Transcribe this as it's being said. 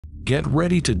Get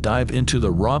ready to dive into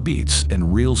the raw beats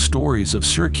and real stories of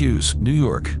Syracuse, New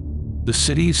York. The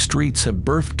city's streets have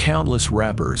birthed countless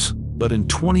rappers, but in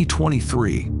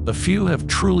 2023, a few have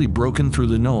truly broken through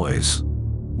the noise.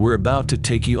 We're about to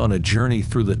take you on a journey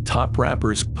through the top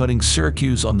rappers putting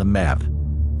Syracuse on the map.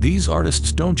 These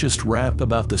artists don't just rap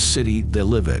about the city, they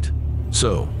live it.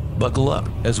 So, buckle up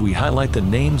as we highlight the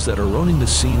names that are owning the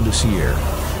scene this year.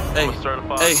 Hey,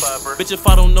 bitch, if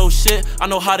I don't know shit, I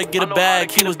know how to get a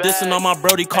bag. He was dissing on my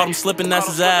brody, caught him slipping, that's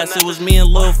his ass. It was me and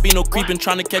Lil Fino creeping,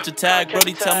 trying to catch a tag.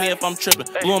 Brody tell me if I'm tripping.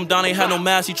 Blew him down, ain't had no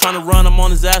mask, he trying to run, I'm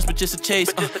on his ass, but just a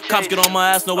chase. Cops get on my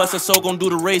ass, no SSO gon' do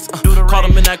the race. Caught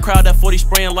him in that crowd, that 40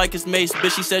 spraying like his mace.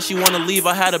 Bitch, she said she wanna leave,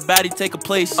 I had a baddie take a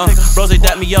place. Bros, they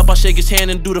dap me up, I shake his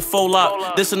hand and do the full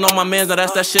lock. Dissing on my mans, now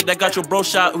that's that shit that got your bro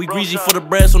shot. We greasy for the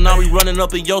bread, so now we running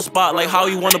up in your spot. Like how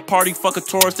you wanna party, fuck a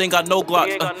tourist, ain't got no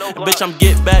Glocks. Bitch, I'm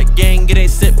get back gang, it ain't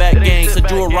sit back gang.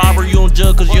 Said you a robber, you don't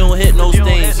jug cause you don't hit no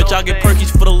things. Bitch, I get perkies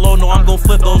for the low, no, I'm gon'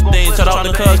 flip those things. Shout out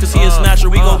to cuz he a snatcher,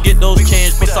 we gon' get those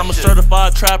chains. Plus I'm a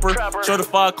certified trapper,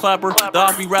 certified clapper. The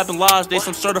ops be rapping lies, they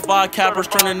some certified cappers.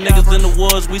 Turning niggas in the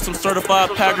woods, we some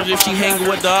certified packers. If she hanging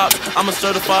with the ops, I'm a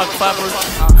certified clapper.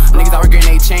 Niggas out here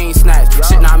getting they chain snatched.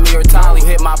 Shit not me or Tolly,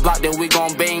 hit my block, then we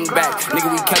gon' bang back.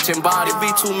 Nigga, we catching body.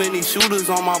 Be too many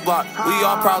shooters on my block, we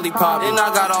all probably pop. And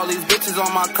I got all these bitches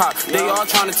on my cock, they all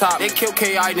tryna top. They killed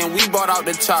KI, then we brought out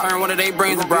the chop. Turn one of they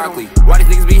brains to broccoli. Why these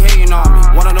niggas be hating on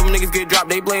me? One of them niggas get dropped,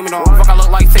 they blame it on me. Fuck, I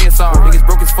look like say it's sorry. Niggas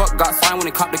broke as fuck, got signed when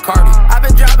they copped the Cardi. I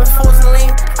been dropping fools and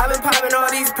lean, I been popping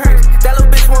all these perks. That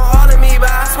little bitch want all of me,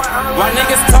 but I swear I'm my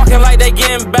niggas talking like they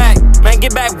getting back. Man,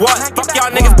 get back what? Fuck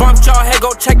y'all niggas, bumped y'all head,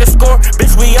 go check the score.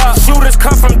 Bitch, we up. Shooters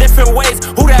come from different ways.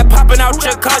 Who that popping out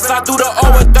your cuss? I threw the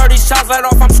O with 30 shots, let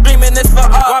off, I'm screaming this for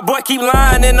up. Why boy keep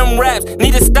lying in them raps?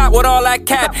 Need to stop with all that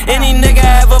cap. Any nigga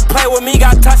ever play with me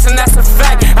got touched and that's a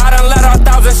fact. I done let off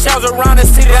 1,000 shells around the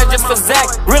city, that's just for Zach.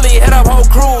 Really hit up whole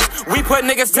crews, we put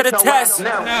niggas to the test.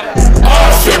 Oh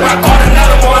shit, I caught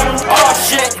another one. Oh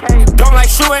shit, don't like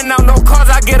shooting out no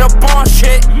cars, I get up on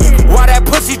shit. Why that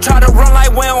pussy try to run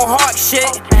like we on hawk shit?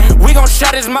 We gon'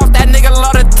 shut his mouth, that nigga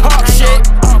love to talk shit.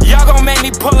 Y'all gon' make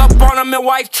me pull up on him and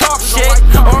white chalk shit.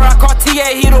 Or I call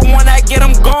TA, he the one that get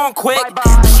him gone quick.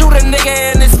 Shoot a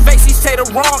nigga in his face, he say the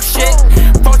wrong shit.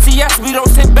 For TS, we don't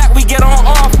sit back, we get on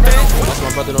offense. Watch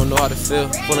my brother don't know how to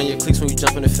feel. Put on your cleats when you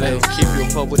jump in the field. Keep you a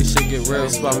pub where this shit get real.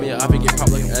 Spot me, I been get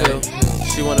popped like a pill.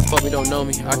 She wanna fuck me, don't know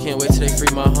me. I can't wait till they free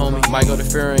my homie. Might go to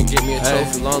Fair and get me a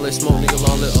trophy. Long live smoke, nigga,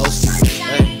 long live OC.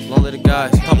 Hey, long live the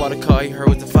guys. Pop out the car, he heard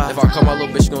with the 5. If I call my little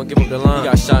bitch, gon' give up the line. He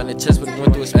got shot in the chest, but it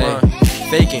went through his spine.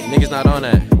 Faking, niggas not on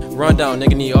that. Run down,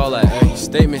 nigga need all that. Ay.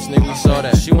 Statements, nigga, we saw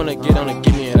that. She wanna get on and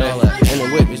give me an all that. And the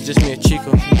whip is just me and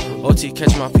Chico. OT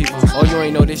catch my people. Oh, you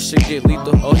ain't know this shit get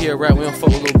lethal. Oh, he a rap, we don't fuck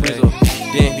with Lil Breezo.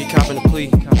 Then be copping the plea.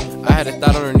 I had a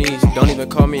thought on her knees. Don't even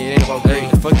call me, it ain't about greed.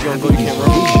 Fuck you, don't go, you can't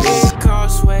run. It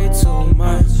costs way too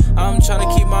much. I'm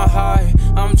tryna keep my high.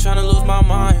 I'm tryna lose my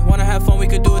mind. Wanna have fun, we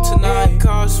could do it tonight. It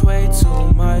costs way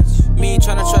too much. Me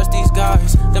tryna trust these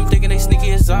guys. Them thinking they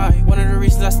sneaky as I. One of the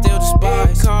reasons I still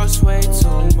despise. It costs way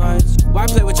too much. Why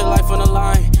play with your life on the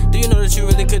line? Do you know that you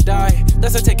really could die?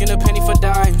 That's like taking a penny for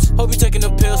dimes. Hope you taking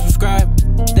the pills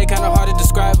prescribed. They kinda hard to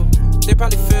describe them. They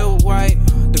probably feel white.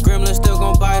 The gremlin still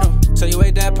gon' bite them. So you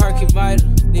ate that perky vital.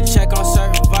 Need to check on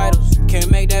certain vitals. Can't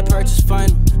make that purchase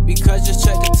final, because just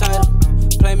check the title.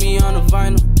 Play me on the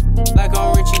vinyl, like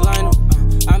on Richie Lionel.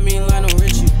 I mean Lionel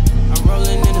Richie. I'm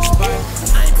rolling in a spiral.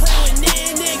 I ain't playing with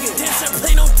nigga, nigga. This ain't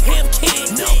play no damn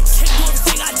kid. No, can't do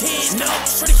everything I did. No,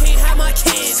 Shorty can't have my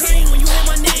kids. Scream when you hear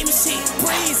my name and shit.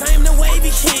 Breeze, I am the wavy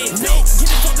kid. No, get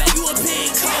the fuck back, you a pig.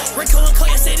 Rick on call,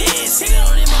 yes it is. Shit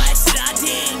on in my shit I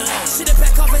did. Shit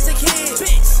back off as a kid.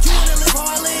 Bitch, you wanna live how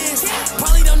I live.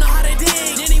 Probably don't